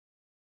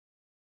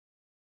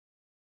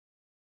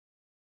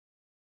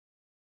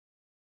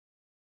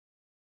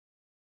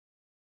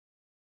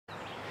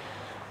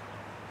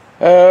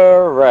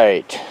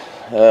Alright,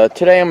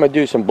 today I'm going to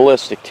do some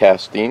ballistic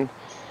testing.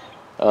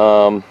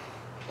 I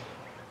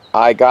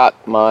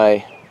got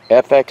my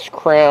FX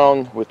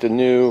crown with the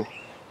new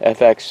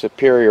FX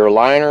Superior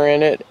liner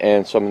in it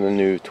and some of the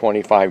new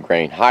 25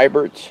 grain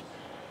hybrids.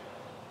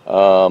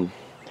 I'm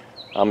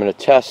going to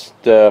test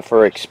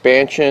for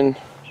expansion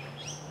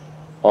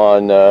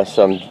on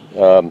some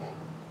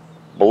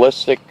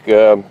ballistic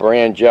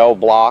brand gel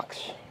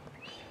blocks.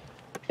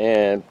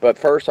 But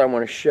first I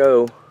want to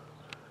show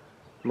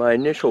my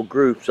initial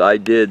groups I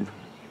did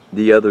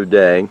the other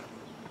day.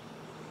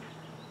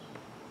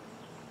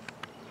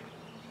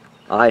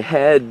 I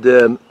had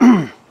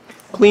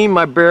cleaned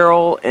my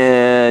barrel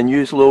and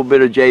used a little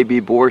bit of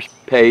JB Bore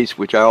paste,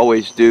 which I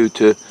always do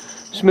to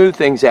smooth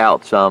things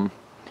out some.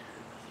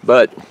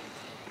 But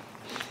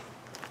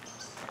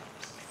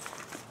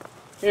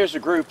here's the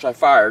groups I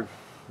fired.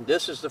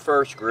 This is the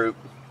first group,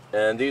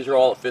 and these are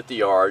all at 50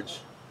 yards.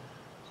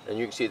 And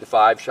you can see the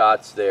 5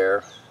 shots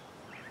there.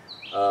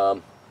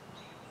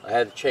 I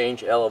had to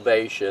change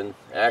elevation.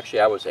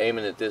 Actually, I was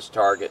aiming at this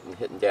target and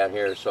hitting down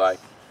here, so I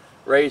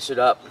raised it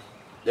up.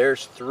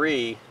 There's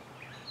 3,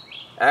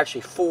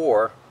 actually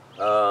 4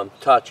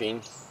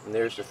 touching, and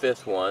there's the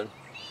 5th one.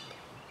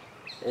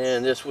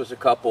 And this was a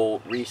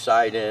couple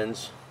re-side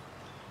ends.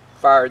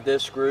 Fired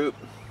this group.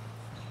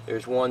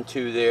 There's 1,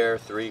 2 there,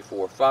 3,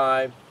 4,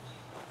 5.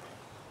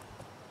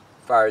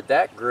 Fired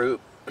that group,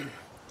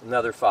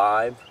 another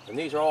 5, and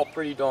these are all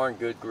pretty darn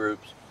good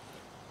groups.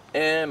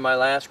 And my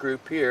last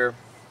group here,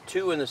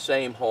 2 in the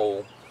same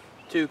hole,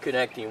 2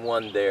 connecting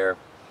 1 there.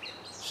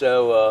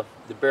 So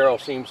the barrel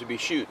seems to be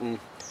shooting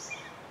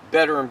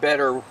better and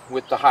better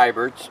with the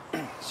hybrids.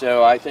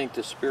 So I think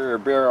the Superior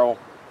barrel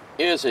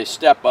is a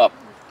step up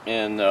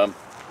in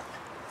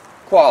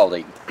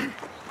quality.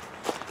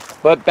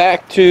 But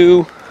back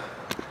to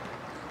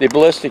the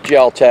ballistic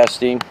gel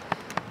testing.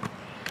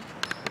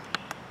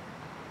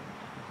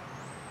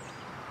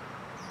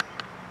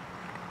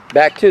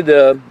 Back to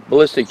the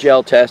ballistic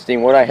gel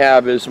testing, what I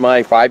have is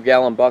my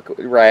 5-gallon bucket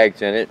with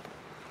rags in it.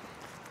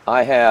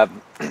 I have,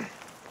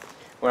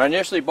 when I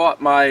initially bought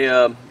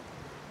my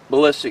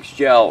ballistics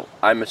gel,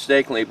 I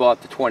mistakenly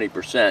bought the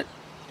 20%.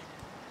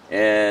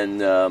 And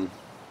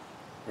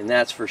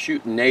that's for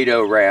shooting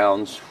NATO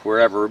rounds,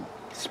 wherever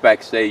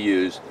specs they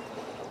use.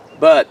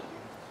 But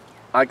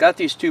I got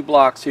these 2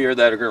 blocks here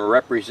that are going to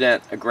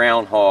represent a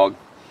groundhog,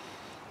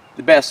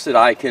 the best that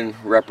I can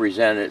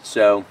represent it.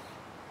 So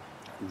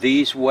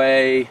these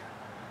weigh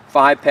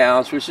 5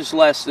 pounds, which is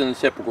less than a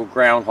typical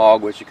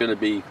groundhog, which is going to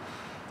be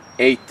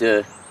 8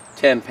 to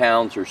 10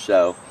 pounds or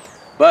so.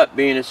 But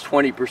being it's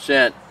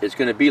 20%, it's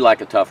going to be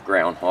like a tough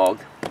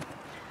groundhog.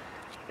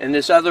 And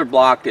this other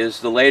block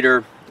is the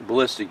later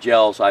ballistic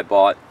gels I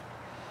bought,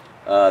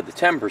 the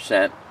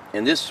 10%,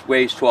 and this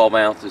weighs 12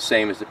 ounces, the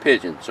same as the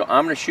pigeon. So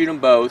I'm going to shoot them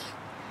both,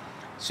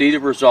 see the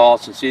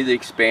results, and see the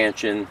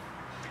expansion,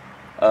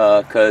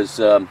 because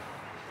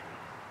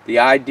the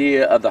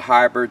idea of the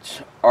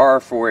hybrids are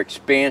for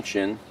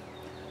expansion,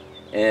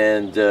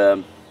 and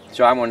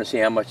so I want to see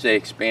how much they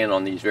expand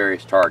on these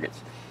various targets.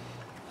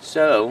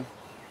 So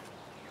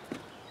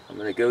I'm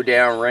going to go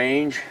down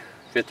range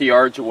 50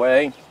 yards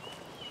away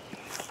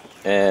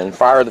and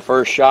fire the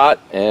first shot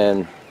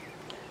and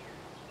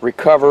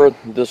recover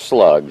the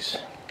slugs.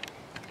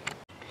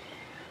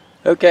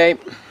 Okay,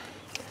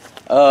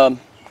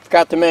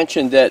 forgot to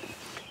mention that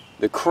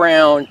the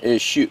crown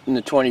is shooting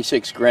the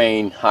 26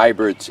 grain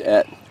hybrids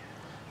at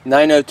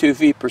 902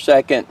 feet per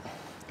second.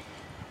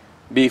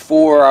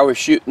 Before I was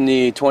shooting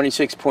the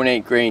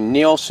 26.8 grain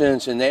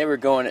Nielsen's, and they were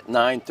going at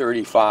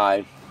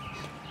 935.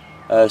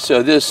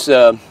 So this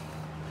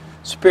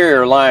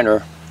Superior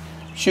liner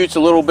shoots a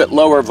little bit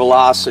lower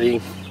velocity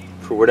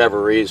for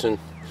whatever reason,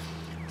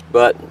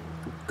 but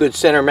good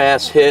center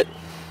mass hit.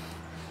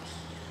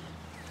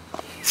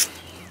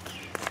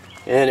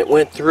 And it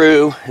went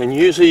through, and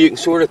usually you can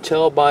sort of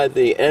tell by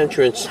the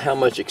entrance how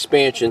much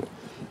expansion.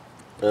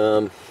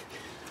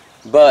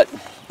 But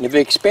if it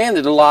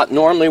expanded a lot,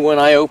 normally when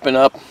I open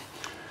up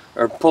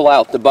or pull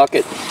out the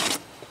bucket,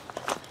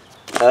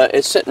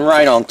 it's sitting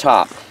right on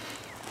top.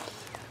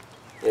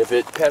 If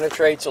it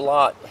penetrates a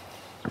lot,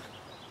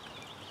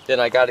 then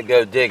I got to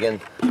go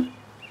digging.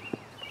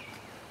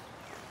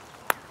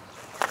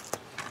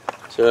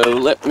 So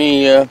let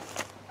me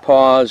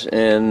pause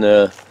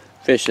and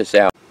fish this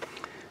out.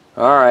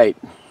 Alright,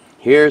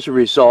 here's the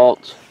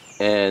result,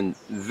 and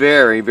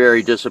very,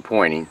 very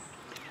disappointing.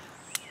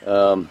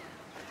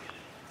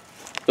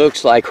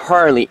 Looks like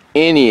hardly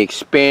any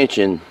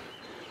expansion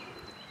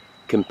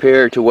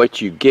compared to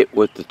what you get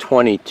with the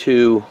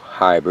 22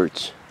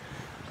 hybrids.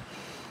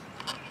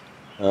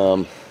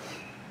 I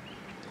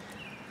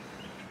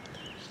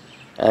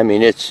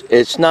mean,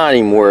 it's not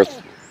even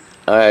worth,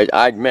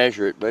 I'd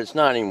measure it, but it's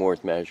not even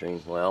worth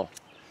measuring. Well,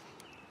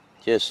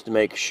 just to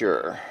make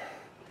sure.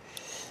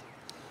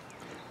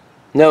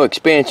 No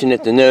expansion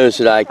at the nose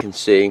that I can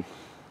see.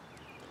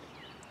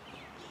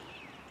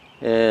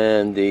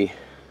 And the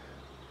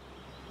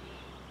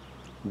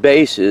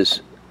base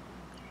is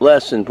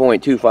less than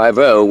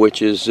 .250,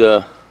 which is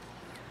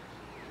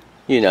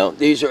you know,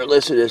 these are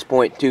listed as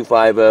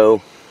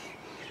 0.250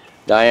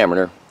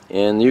 diameter,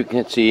 and you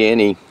can see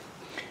any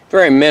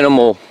very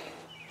minimal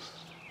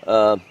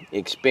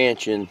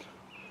expansion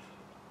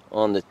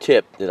on the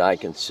tip that I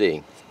can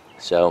see.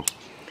 So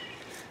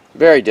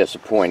very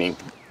disappointing.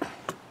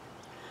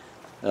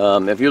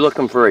 If you're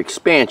looking for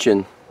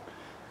expansion,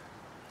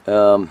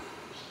 I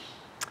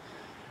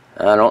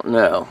don't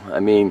know. I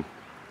mean,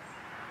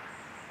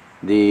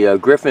 the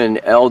Griffin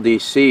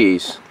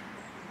LDCs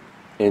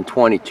in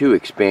 22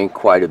 expand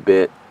quite a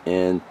bit,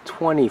 and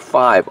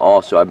 25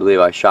 also, I believe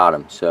I shot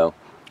them, so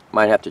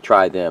might have to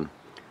try them.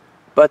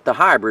 But the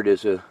hybrid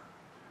is a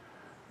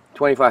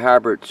 25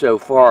 hybrid so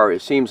far.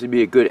 It seems to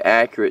be a good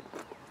accurate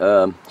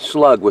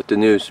slug with the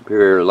new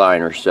Superior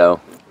liner. So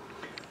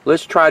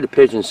let's try the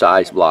pigeon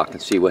size block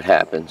and see what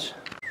happens.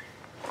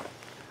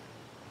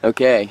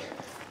 Okay,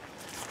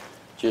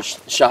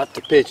 just shot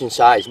the pigeon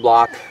size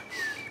block.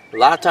 A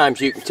lot of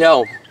times you can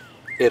tell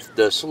if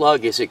the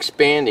slug is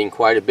expanding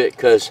quite a bit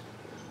because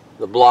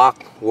the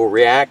block will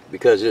react,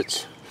 because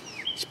it's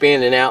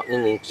expanding out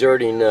and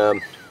exerting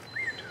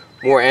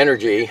more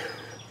energy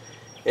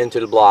into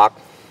the block.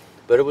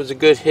 But it was a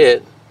good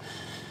hit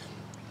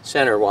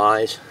center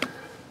wise.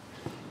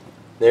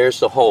 There's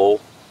the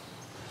hole.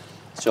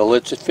 So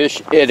let's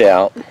fish it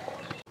out.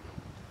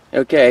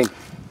 Okay,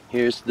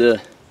 here's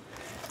the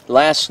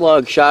last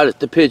slug shot at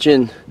the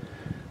pigeon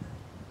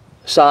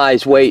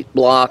size weight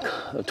block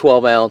of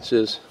 12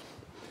 ounces.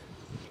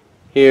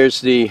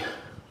 Here's the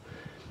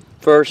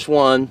first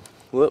one.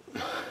 Whoop.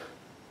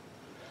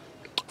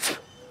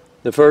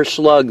 The first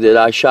slug that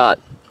I shot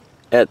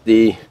at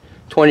the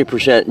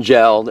 20%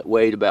 gel that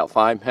weighed about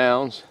 5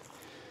 pounds.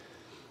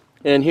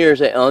 And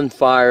here's an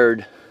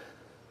unfired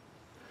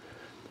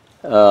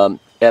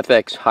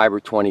FX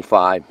Hybrid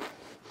 25.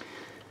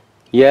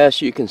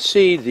 Yes, you can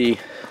see the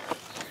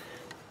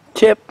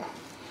tip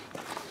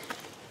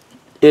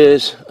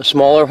is a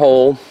smaller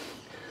hole,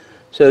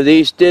 so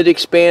these did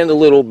expand a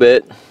little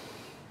bit,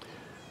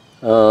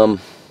 but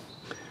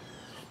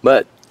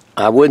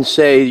I wouldn't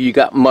say you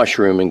got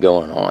mushrooming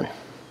going on.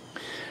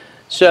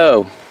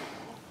 So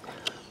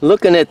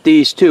looking at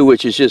these two,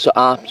 which is just an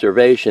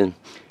observation,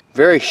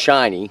 very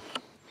shiny,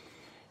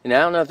 and I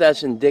don't know if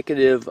that's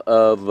indicative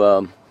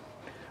of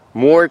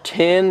more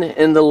tin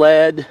in the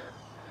lead.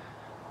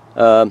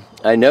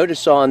 I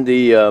noticed on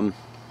the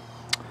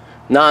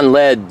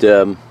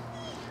non-lead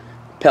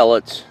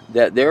pellets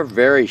that they're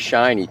very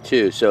shiny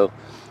too, so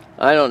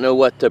I don't know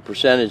what the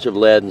percentage of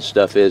lead and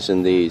stuff is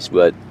in these,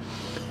 but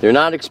they're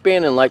not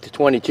expanding like the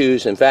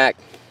 22s. In fact,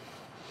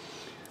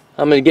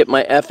 I'm going to get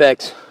my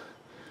FX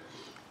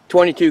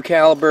 22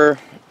 caliber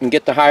and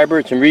get the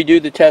hybrids and redo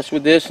the test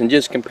with this and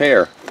just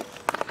compare.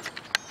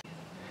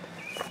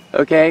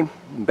 Okay,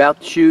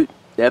 about to shoot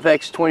the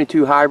FX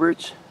 22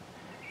 hybrids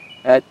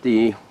at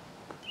the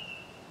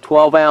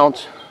 12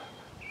 ounce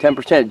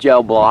 10%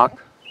 gel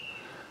block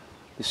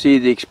to see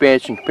the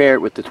expansion, compare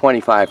it with the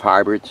 25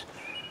 hybrids.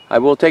 I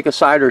will take a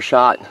cider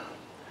shot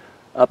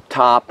up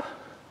top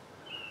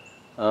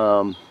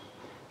and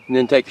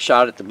then take a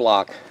shot at the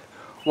block.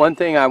 One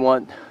thing I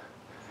want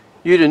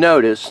you to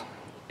notice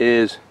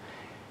is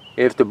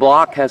if the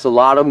block has a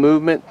lot of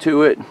movement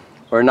to it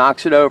or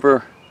knocks it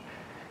over,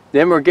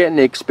 then we're getting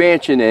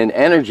expansion and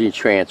energy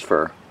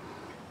transfer.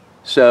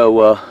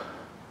 So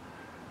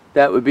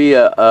that would be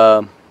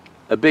a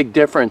big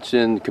difference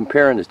in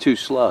comparing the two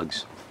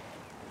slugs.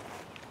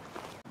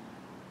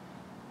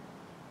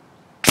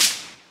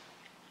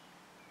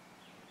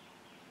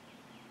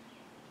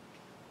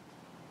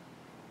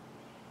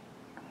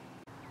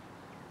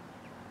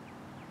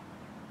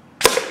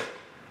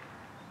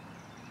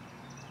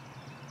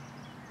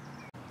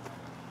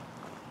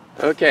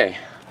 Okay,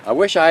 I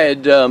wish I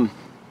had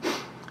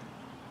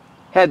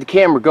had the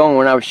camera going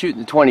when I was shooting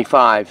the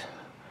 25,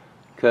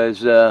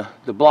 because the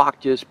block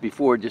just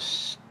before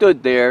just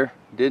stood there,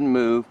 didn't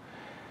move,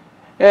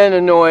 and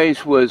the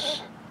noise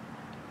was,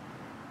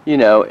 you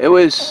know, it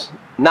was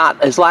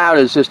not as loud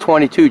as this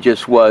 22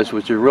 just was,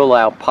 which was a real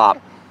loud pop.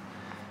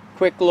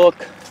 Quick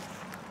look.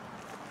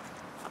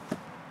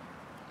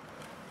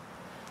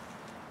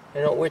 I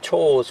don't know which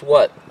hole is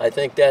what. I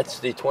think that's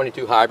the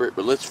 22 hybrid,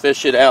 but let's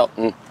fish it out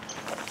and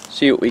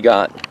see what we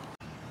got.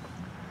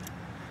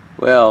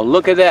 Well,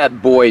 look at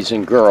that, boys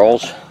and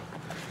girls.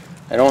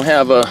 I don't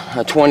have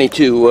a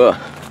 22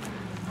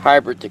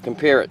 hybrid to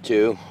compare it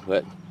to,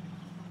 but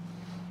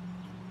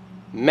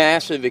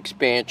massive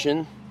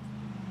expansion.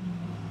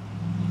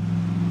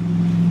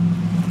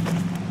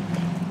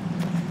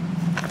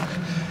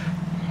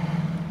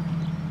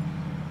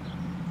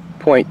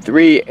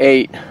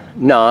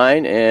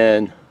 .389,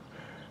 and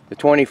the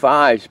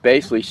 25s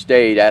basically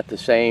stayed at the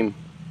same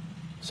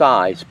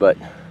size, but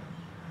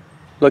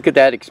look at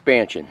that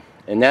expansion,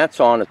 and that's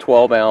on a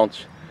 12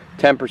 ounce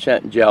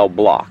 10% gel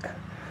block.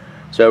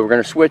 So we're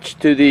going to switch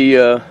to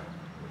the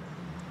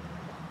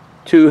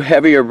two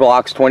heavier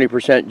blocks,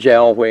 20%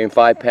 gel weighing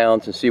 5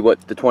 pounds, and see what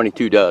the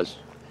 22 does.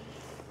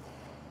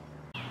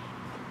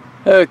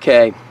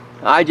 Okay,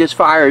 I just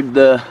fired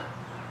the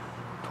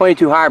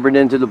 22 hybrid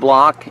into the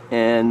block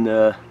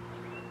and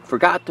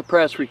forgot to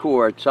press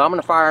record. So I'm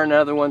going to fire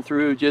another one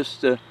through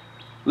just to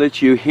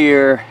let you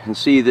hear and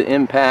see the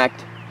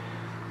impact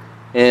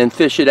and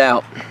fish it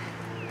out.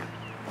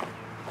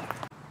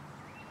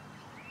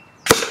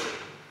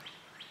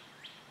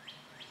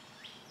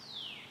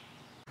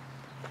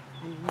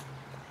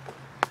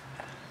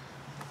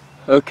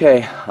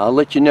 Okay, I'll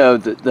let you know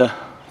that the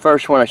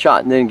first one I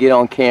shot and didn't get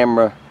on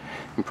camera,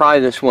 and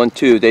probably this one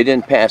too, they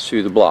didn't pass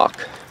through the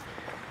block.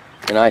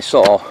 And I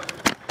saw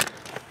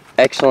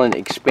excellent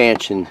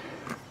expansion.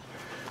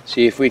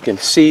 See if we can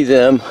see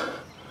them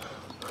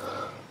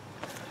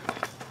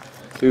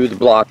through the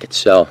block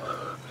itself.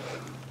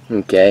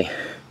 Okay.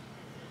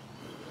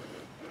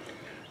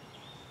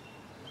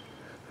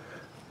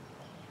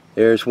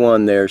 There's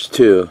one, there's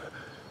two.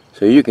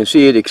 So you can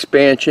see it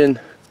expansion,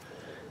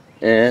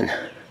 and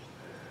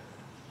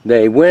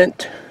they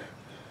went,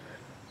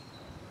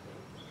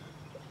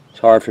 it's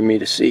hard for me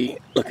to see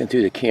looking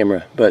through the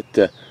camera,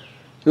 but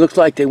it looks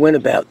like they went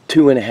about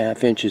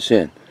 2.5 inches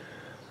in.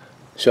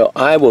 So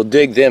I will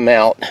dig them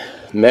out,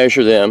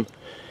 measure them,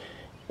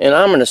 and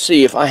I'm going to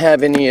see if I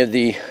have any of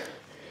the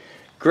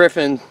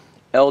Griffin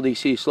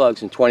LDC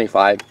slugs in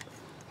 25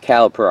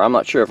 caliper. I'm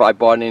not sure if I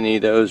bought any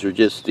of those or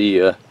just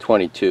the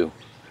 22.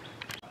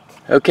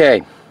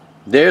 Okay,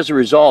 there's the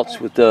results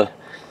with the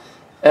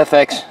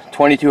FX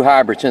 22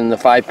 hybrids in the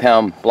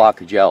 5-pound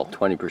block of gel,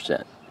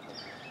 20%.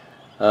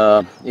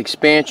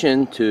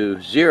 Expansion to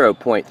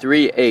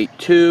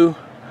 0.382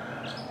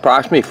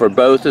 approximately for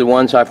both of the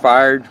ones I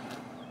fired.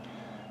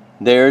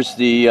 There's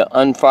the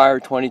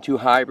unfired 22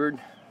 hybrid.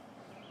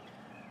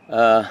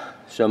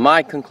 So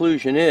my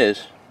conclusion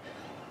is,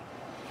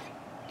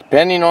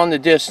 depending on the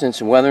distance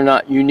and whether or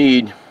not you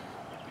need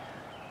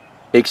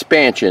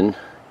expansion,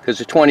 because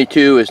the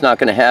 22 is not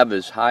going to have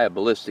as high a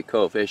ballistic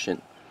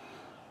coefficient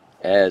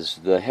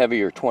as the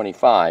heavier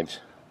 25s,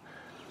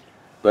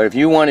 but if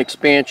you want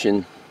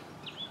expansion,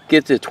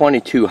 get the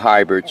 22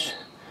 hybrids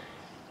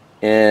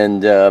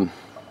and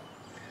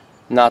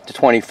not the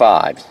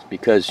 25s,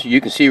 because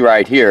you can see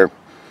right here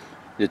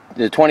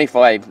the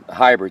 25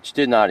 hybrids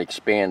did not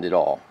expand at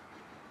all,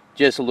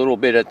 just a little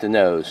bit at the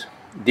nose.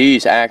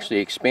 These actually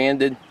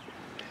expanded.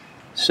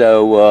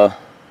 So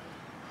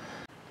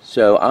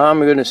I'm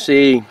going to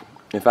see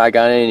if I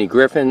got any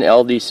Griffin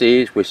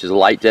LDCs, which is a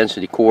light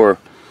density core,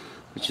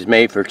 which is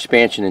made for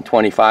expansion in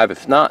 25.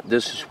 If not,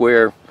 this is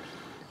where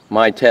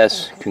my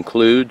test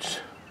concludes.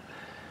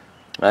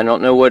 I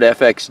don't know what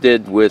FX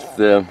did with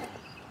the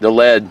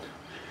lead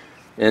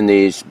in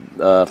these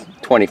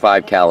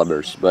 25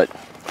 calibers, but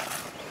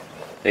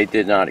they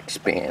did not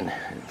expand.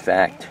 In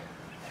fact,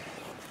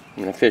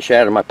 I'm going to fish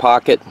out of my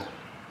pocket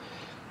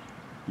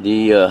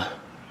the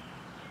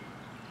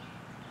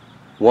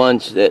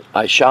ones that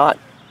I shot.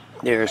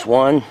 There's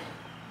one,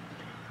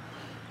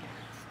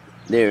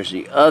 there's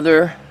the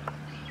other,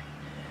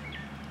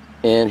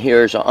 and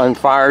here's an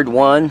unfired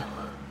one,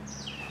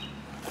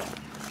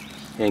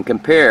 and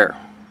compare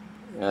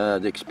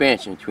the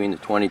expansion between the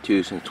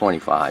 22s and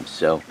 25s.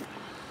 So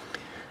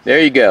there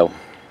you go.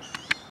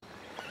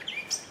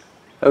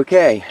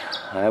 Okay,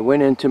 I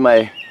went into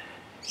my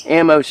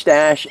ammo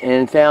stash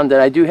and found that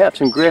I do have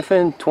some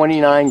Griffin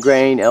 29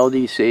 grain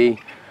LDC.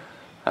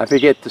 I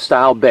forget the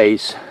style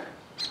base.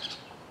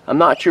 I'm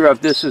not sure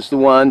if this is the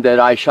one that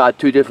I shot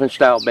two different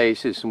style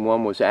bases, and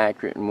one was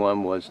accurate and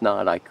one was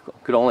not. I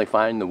could only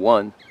find the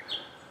one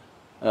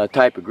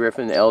type of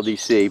Griffin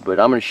LDC, but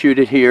I'm going to shoot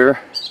it here,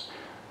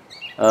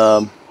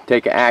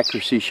 take an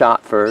accuracy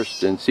shot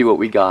first and see what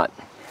we got.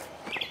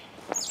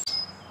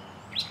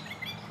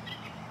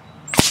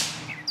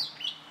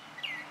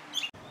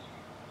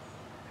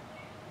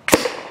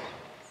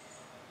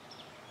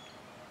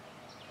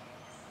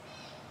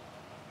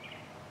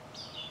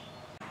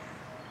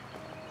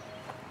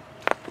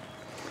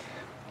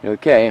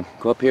 Okay,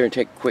 go up here and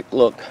take a quick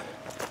look.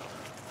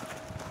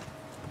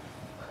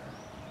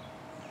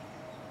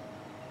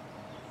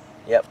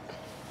 Yep,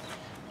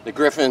 the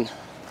Griffin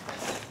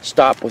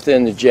stopped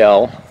within the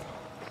gel.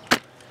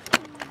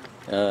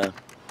 The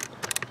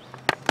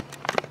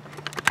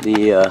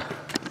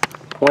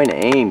point of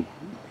aim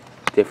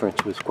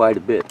difference was quite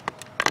a bit.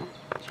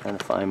 Trying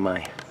to find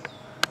my...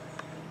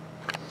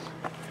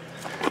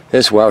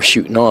 This is where I was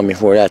shooting on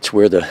before. That's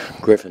where the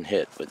Griffin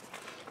hit, but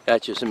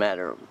that's just a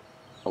matter of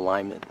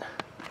alignment.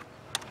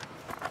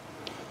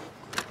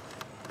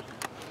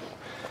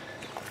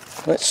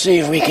 Let's see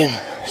if we can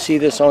see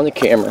this on the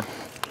camera.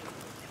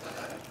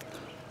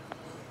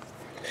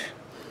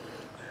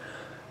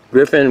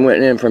 Griffin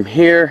went in from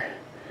here,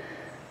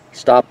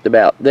 stopped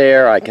about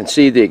there. I can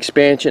see the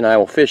expansion. I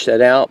will fish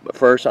that out, but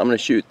first I'm going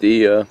to shoot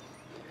the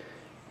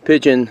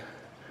pigeon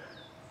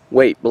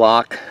weight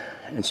block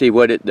and see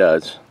what it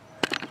does.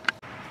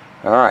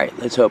 Alright,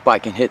 let's hope I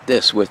can hit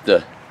this with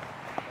the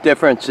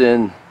difference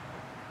in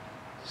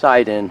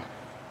sight in.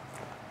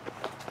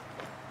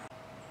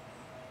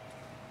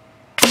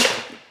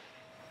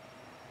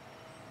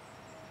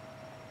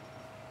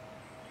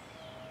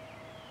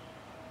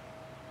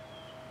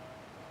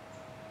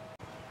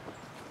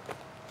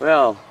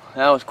 Well,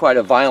 that was quite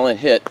a violent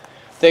hit.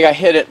 I think I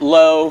hit it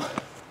low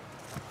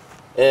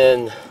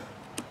and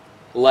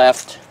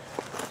left.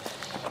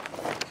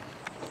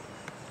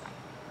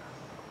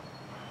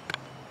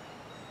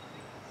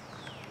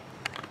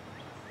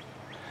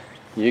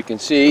 You can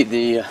see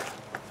the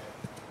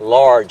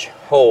large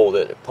hole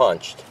that it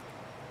punched.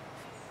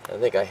 I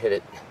think I hit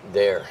it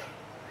there.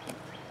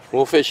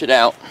 We'll fish it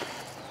out.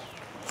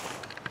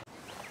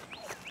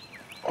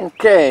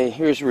 Okay,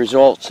 here's the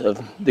results of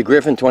the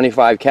Griffin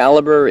 25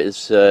 caliber.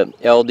 It's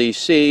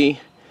LDC,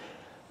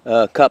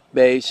 cup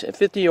base at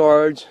 50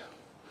 yards.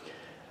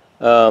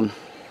 This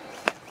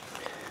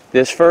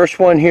first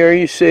one here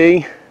you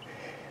see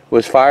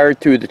was fired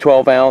through the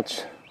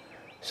 12-ounce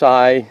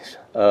size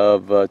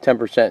of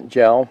 10%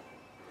 gel.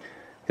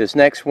 This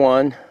next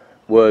one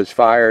was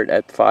fired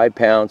at 5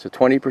 pounds of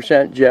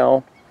 20%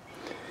 gel.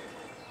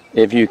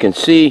 If you can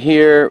see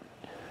here,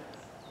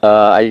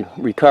 I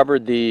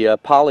recovered the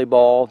poly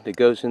ball that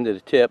goes into the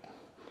tip,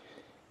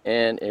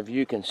 and if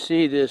you can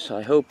see this,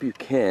 I hope you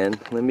can,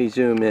 let me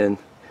zoom in.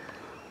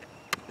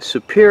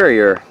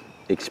 Superior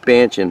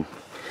expansion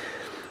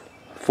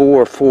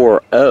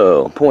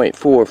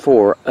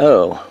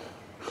 440.440,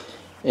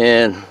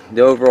 and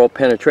the overall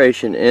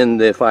penetration in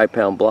the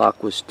 5-pound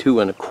block was 2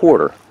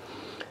 1/4.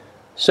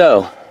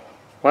 So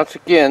once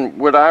again,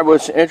 what I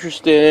was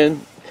interested in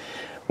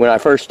when I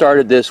first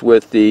started this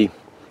with the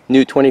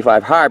new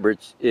 25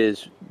 hybrids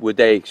is, would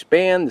they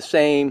expand the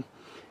same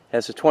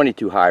as the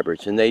 22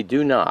 hybrids? And they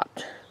do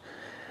not.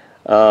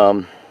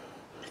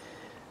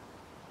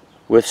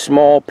 With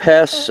small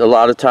pests, a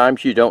lot of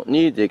times you don't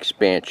need the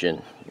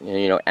expansion.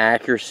 You know,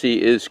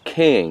 accuracy is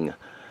king,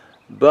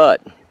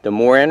 but the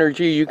more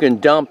energy you can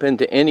dump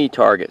into any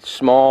target,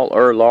 small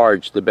or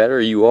large, the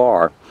better you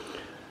are.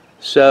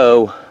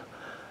 So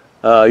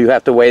you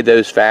have to weigh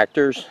those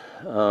factors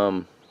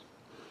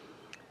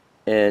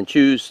and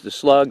choose the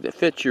slug that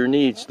fits your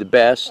needs the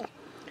best.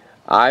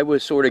 I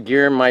was sort of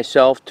gearing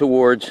myself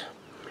towards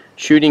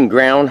shooting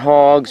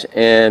groundhogs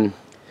and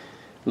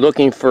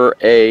looking for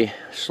a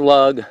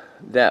slug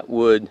that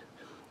would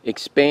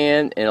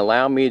expand and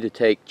allow me to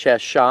take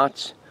chest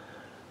shots.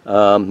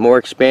 More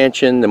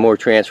expansion, the more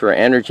transfer of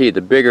energy,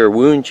 the bigger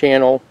wound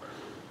channel.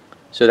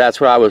 So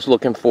that's what I was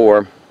looking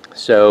for.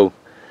 So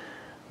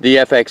the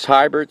FX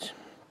hybrids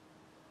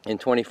in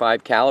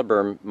 25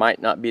 caliber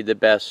might not be the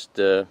best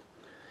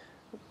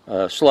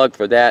slug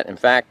for that. In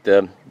fact,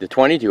 the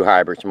 22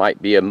 hybrids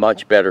might be a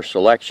much better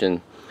selection,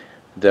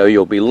 though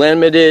you'll be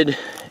limited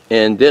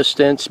in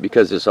distance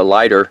because it's a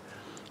lighter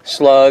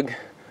slug,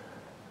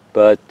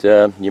 but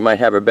you might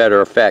have a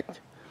better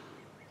effect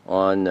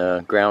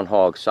on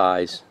groundhog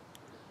size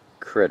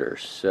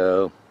critters.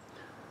 So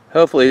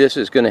hopefully this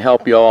is going to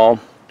help you all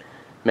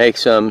make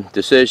some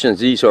decisions.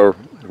 These are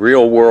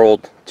real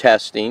world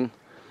testing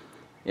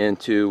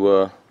into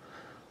of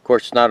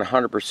course it's not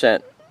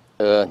 100%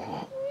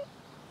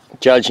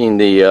 judging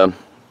the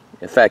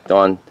effect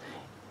on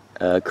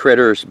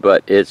critters,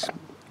 but it's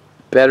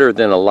better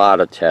than a lot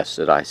of tests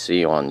that I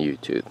see on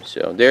YouTube.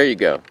 So there you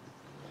go.